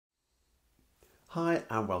Hi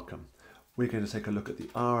and welcome. We're going to take a look at the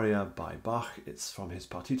Aria by Bach. It's from his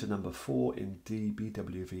Partita number 4 in D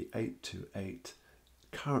BWV 828,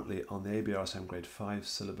 currently on the ABRSM Grade 5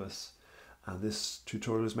 syllabus, and this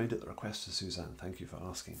tutorial is made at the request of Suzanne. Thank you for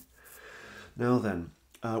asking. Now then,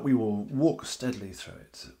 we will walk steadily through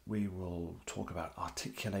it. We will talk about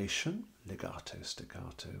articulation, legato,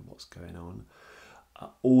 staccato, what's going on,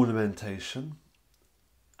 ornamentation,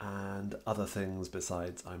 and other things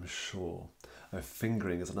besides, I'm sure.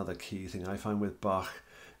 Fingering is another key thing I find with Bach.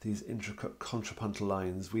 These intricate contrapuntal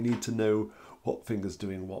lines, we need to know what finger's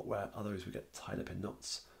doing what where, otherwise we get tied up in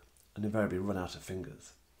knots and invariably run out of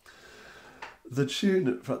fingers. The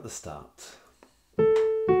tune for at the start.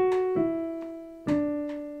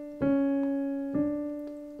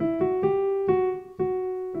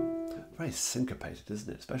 Very syncopated,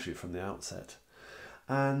 isn't it? Especially from the outset.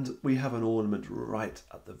 And we have an ornament right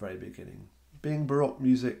at the very beginning. Being Baroque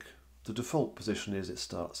music, the default position is it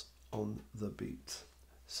starts on the beat.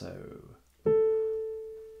 So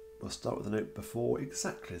we'll start with the note before,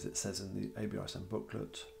 exactly as it says in the ABRSM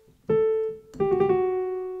booklet.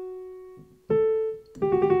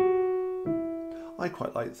 I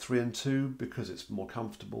quite like 3 and 2 because it's more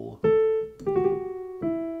comfortable.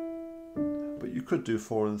 But you could do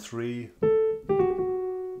 4 and 3.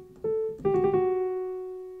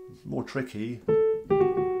 More tricky.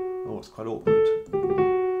 Oh, it's quite awkward.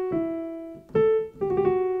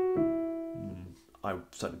 I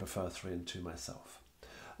certainly prefer 3 and 2 myself.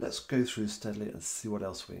 Let's go through steadily and see what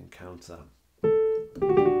else we encounter.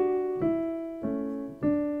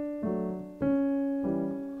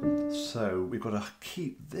 So we've got to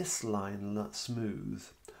keep this line smooth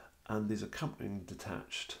and these accompanying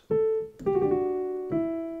detached.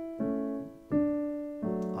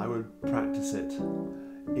 I would practice it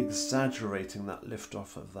exaggerating that lift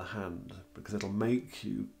off of the hand because it'll make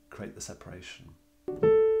you create the separation.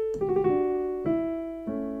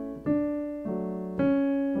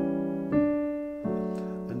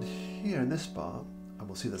 And here in this bar, and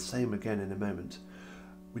we'll see the same again in a moment,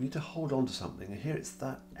 we need to hold on to something. And here it's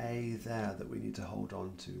that A there that we need to hold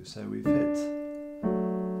on to. So we've hit,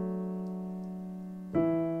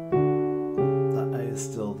 that A is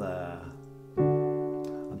still there.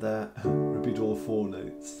 There, repeat all 4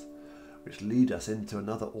 notes, which lead us into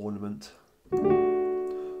another ornament.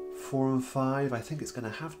 4 and 5, I think it's going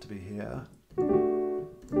to have to be here.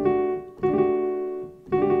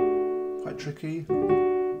 Quite tricky.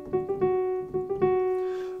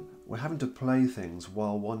 We're having to play things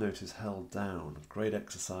while one note is held down. Great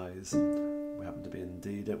exercise. We happen to be in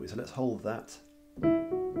D, don't we? So let's hold that.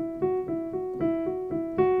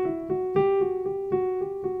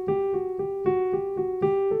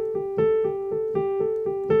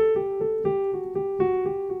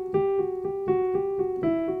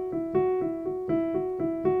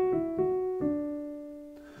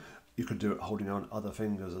 You could do it holding on other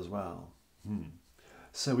fingers as well.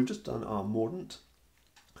 So we've just done our mordant,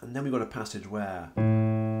 and then we've got a passage where,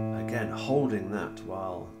 again, holding that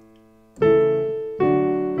while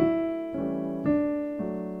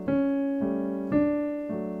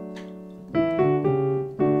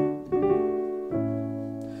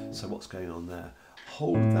so what's going on there?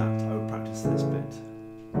 Hold that. I would practice this bit.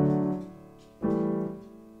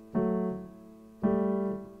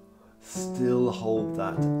 Still hold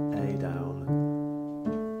that A down,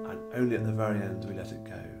 and only at the very end do we let it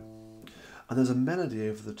go. And there's a melody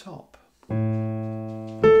over the top.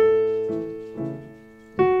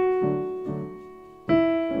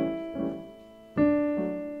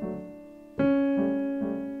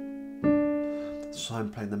 So I'm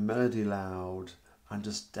playing the melody loud and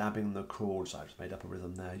just dabbing the chords. I've just made up a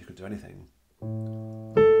rhythm there. You could do anything.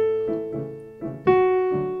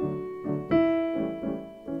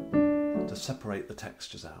 To separate the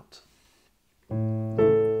textures out.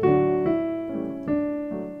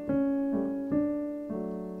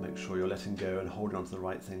 Make sure you're letting go and holding on to the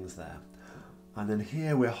right things there. And then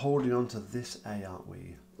here we're holding on to this A, aren't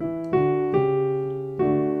we?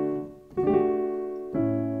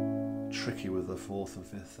 Tricky with the 4th and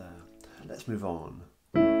 5th there. Let's move on.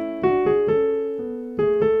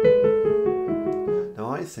 Now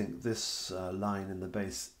I think this line in the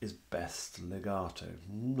bass is best legato,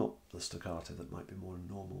 not the staccato that might be more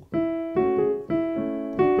normal.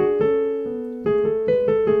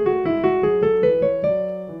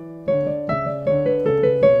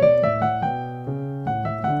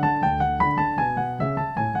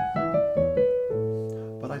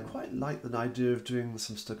 But I quite like the idea of doing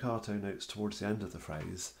some staccato notes towards the end of the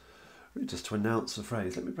phrase, really just to announce the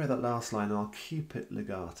phrase. Let me play that last line and I'll keep it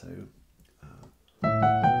legato.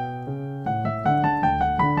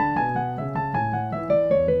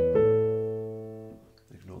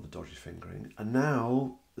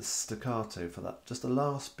 staccato for that, just the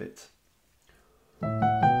last bit.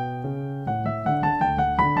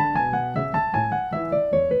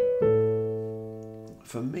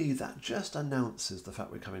 For me, that just announces the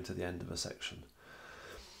fact we're coming to the end of a section.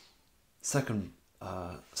 Second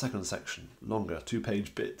section, longer,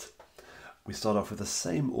 2-page bit. We start off with the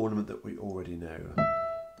same ornament that we already know.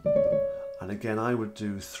 And again, I would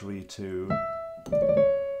do 3-2.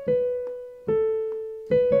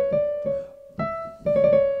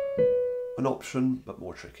 An option, but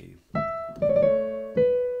more tricky.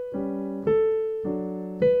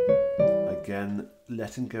 Again,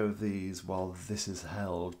 letting go of these while this is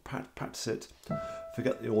held. Practice it.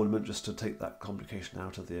 Forget the ornament just to take that complication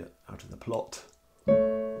out of the plot.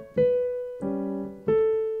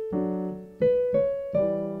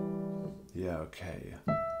 Yeah, okay.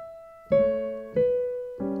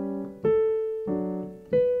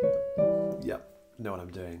 Yep, know what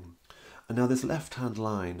I'm doing. And now this left-hand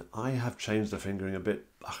line, I have changed the fingering a bit.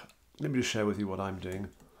 Let me just share with you what I'm doing.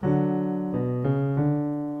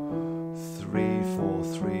 3, 4,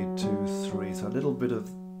 3, 2, 3. So a little bit of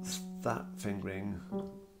that fingering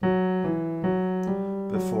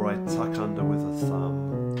before I tuck under with the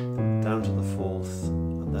thumb down to the 4th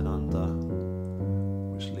and then under,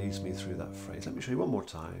 which leads me through that phrase. Let me show you one more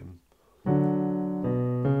time.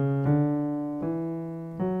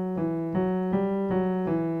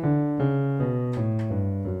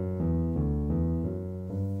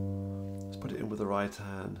 Let's put it in with the right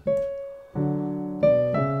hand.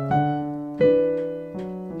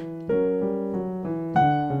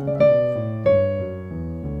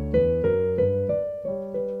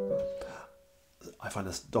 I find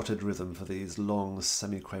this dotted rhythm for these long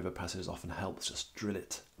semi-quaver passages often helps just drill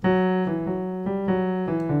it.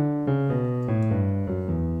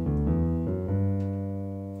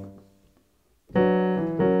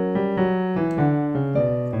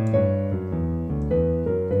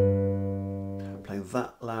 Playing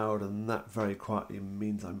that loud and that very quietly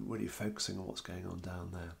means I'm really focusing on what's going on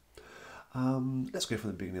down there. Let's go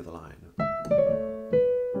from the beginning of the line.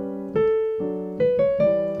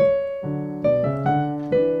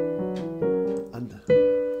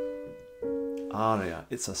 Aria,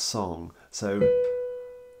 it's a song, so a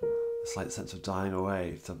slight sense of dying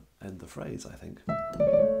away to end the phrase, I think.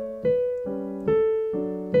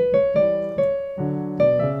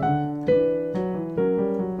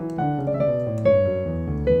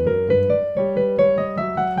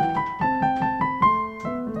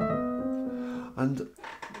 And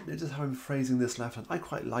notice how I'm phrasing this left hand. I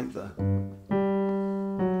quite like the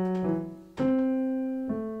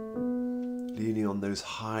leaning on those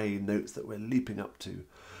high notes that we're leaping up to,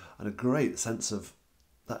 and a great sense of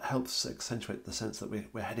that helps accentuate the sense that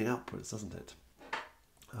we're heading upwards, doesn't it?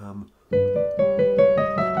 I'm going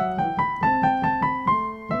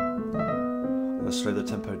to slow the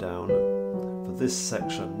tempo down for this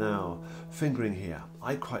section now. Fingering here,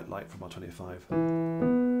 I quite like from R25.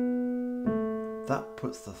 That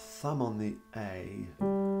puts the thumb on the A,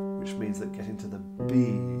 which means that getting to the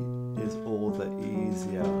B is all the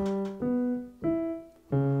easier.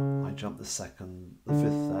 Jump the 2nd, the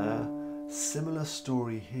 5th there. Similar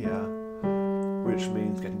story here, which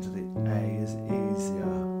means getting to the A is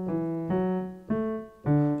easier.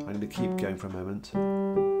 I'm going to keep going for a moment.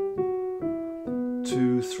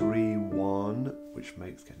 2, 3, 1, which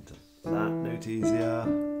makes getting to that note easier.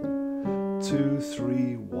 2,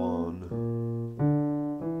 3,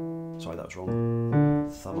 1. Sorry, that was wrong.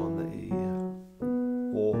 Thumb on the E.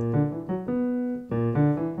 Or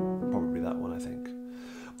probably that one, I think.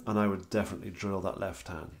 And I would definitely drill that left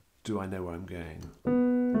hand. Do I know where I'm going?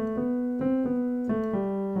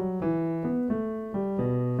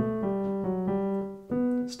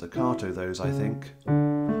 Staccato those, I think.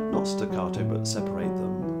 Not staccato, but separate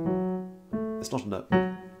them. It's not that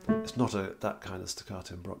kind of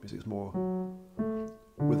staccato in Baroque music. It's more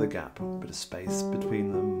with a gap, a bit of space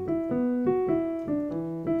between them.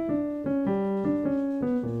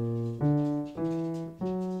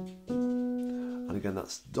 Again,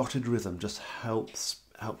 that's dotted rhythm just help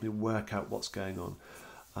me work out what's going on.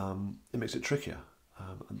 It makes it trickier,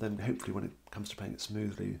 and then hopefully when it comes to playing it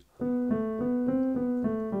smoothly,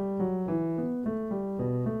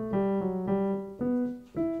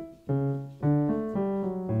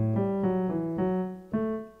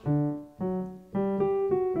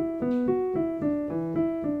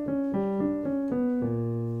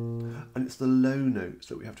 and it's the low notes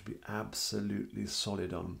that we have to be absolutely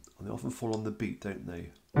solid on, and they often fall on the beat, don't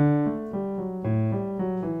they?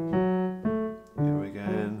 Here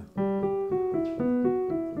again.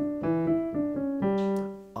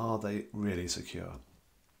 Are they really secure?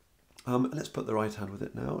 Let's put the right hand with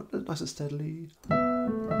it now, nice and steadily.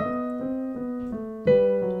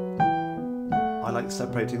 I like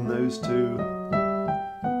separating those two.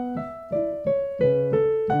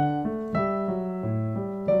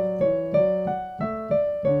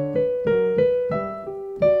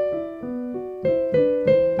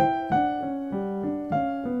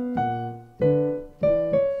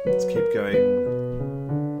 Let's keep going.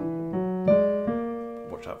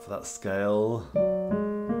 Watch out for that scale.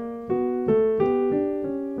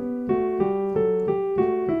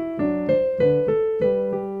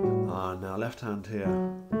 Now left hand here.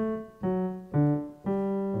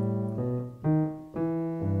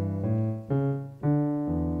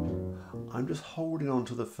 I'm just holding on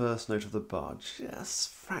to the first note of the bar just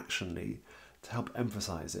fractionally to help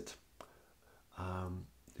emphasize it.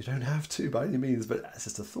 You don't have to by any means, but it's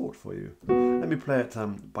just a thought for you. Let me play it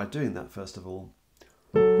by doing that first of all.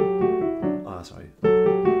 Sorry.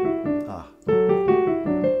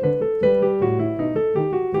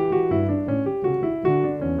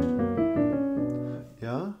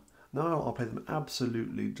 Yeah? Now I'll play them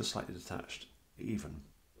absolutely just slightly detached, even.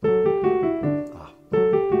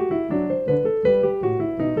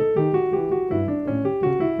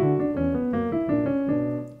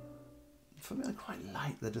 For me, I quite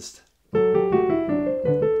like they're just...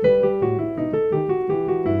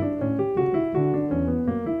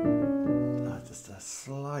 just a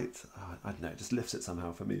slight... I don't know, it just lifts it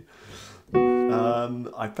somehow for me.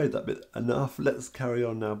 I've played that bit enough. Let's carry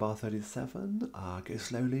on now, bar 37. Go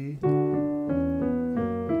slowly.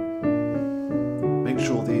 Make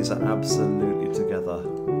sure these are absolutely together.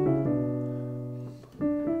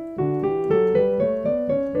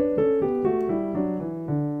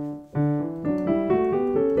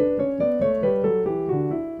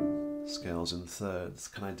 Scales in thirds.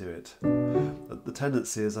 Can I do it? The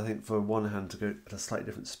tendency is, I think, for one hand to go at a slightly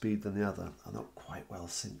different speed than the other. I'm not quite well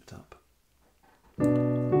synced up.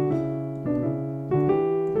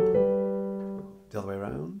 The other way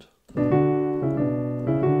around.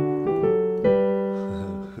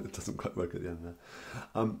 It doesn't quite work at the end there.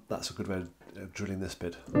 That's a good way of drilling this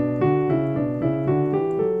bit.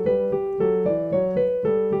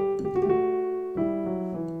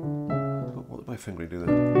 What did my fingering do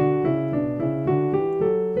there?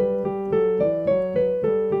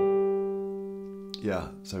 Yeah,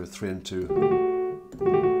 so 3 and 2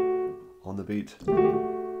 on the beat.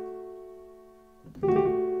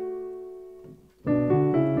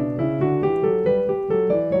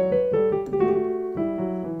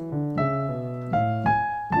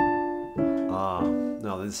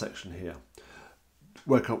 Now this section here.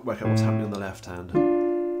 Work out what's happening on the left hand.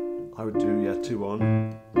 I would do 2 on,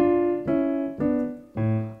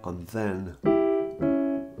 and then,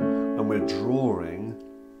 and we're drawing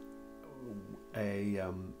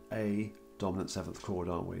a dominant 7th chord,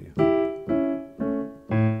 aren't we?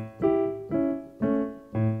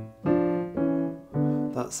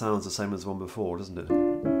 That sounds the same as the one before, doesn't it?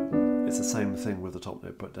 It's the same thing with the top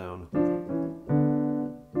note put down.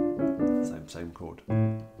 Same chord.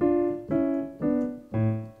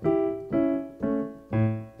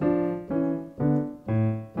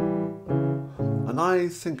 And I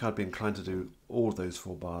think I'd be inclined to do all those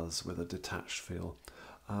 4 bars with a detached feel.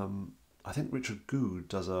 I think Richard Good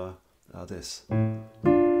does this.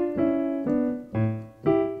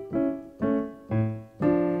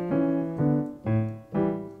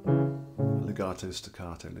 Legato,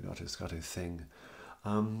 staccato thing.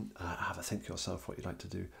 Have a think yourself what you'd like to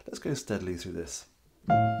do. Let's go steadily through this.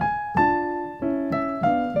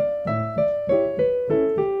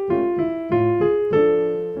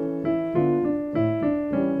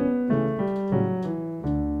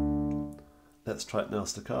 Let's try it now,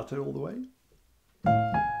 staccato all the way.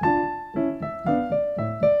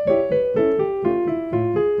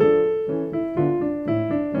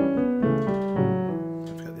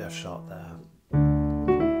 Don't forget the F sharp there.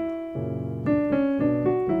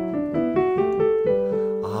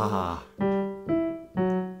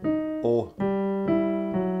 Or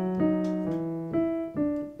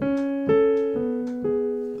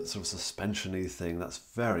sort of suspension-y thing. That's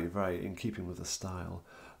very, very in keeping with the style.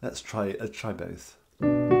 Let's try both.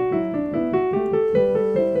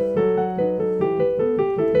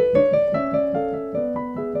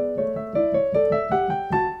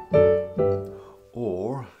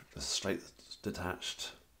 Or just straight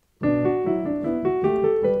detached.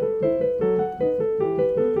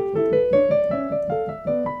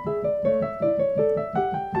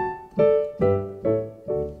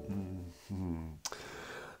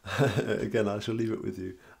 Again, I shall leave it with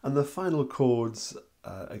you. And the final chords,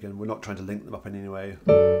 again, we're not trying to link them up in any way.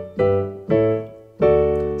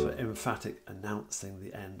 So emphatic announcing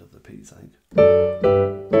the end of the piece, I think.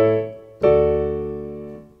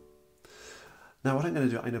 Now what I'm going to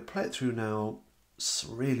do, I'm going to play it through now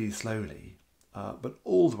really slowly, but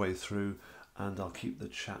all the way through, and I'll keep the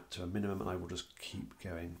chat to a minimum and I will just keep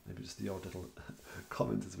going. Maybe just the odd little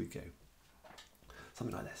comment as we go.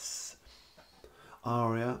 Something like this.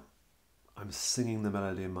 Aria, I'm singing the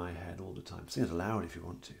melody in my head all the time. Sing it aloud if you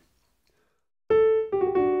want to.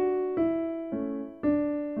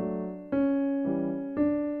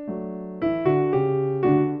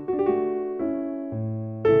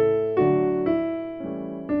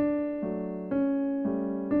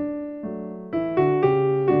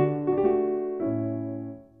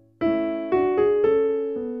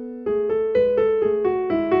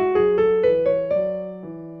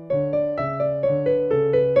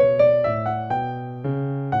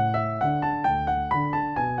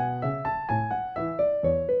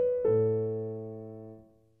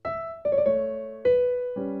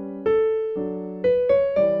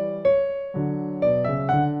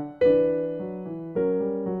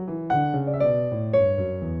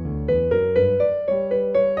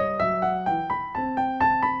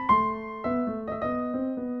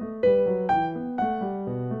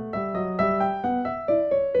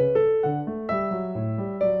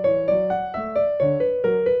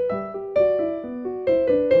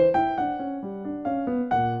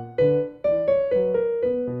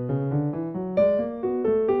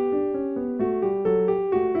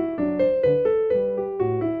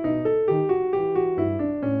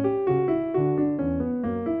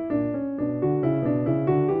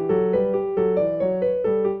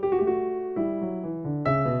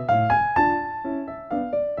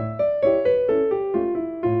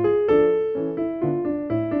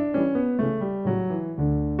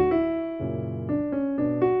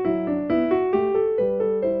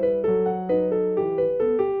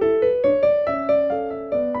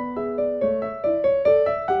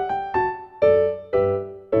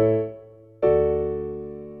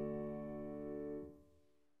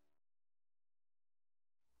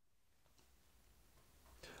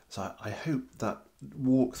 So I hope that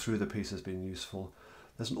walk through the piece has been useful.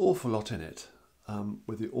 There's an awful lot in it,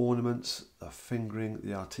 with the ornaments, the fingering,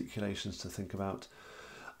 the articulations to think about.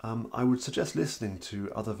 I would suggest listening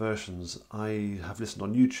to other versions. I have listened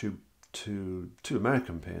on YouTube to two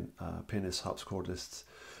American pianists, harpsichordists,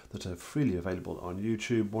 that are freely available on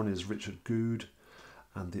YouTube. One is Richard Good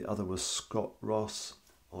and the other was Scott Ross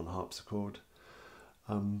on harpsichord.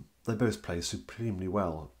 They both play supremely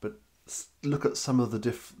well, but look at some of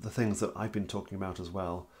the things that I've been talking about as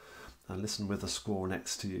well and listen with a score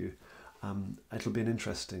next to you. It'll be an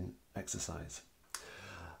interesting exercise.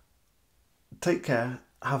 Take care,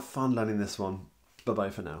 have fun learning this one. Bye bye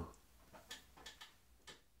for now.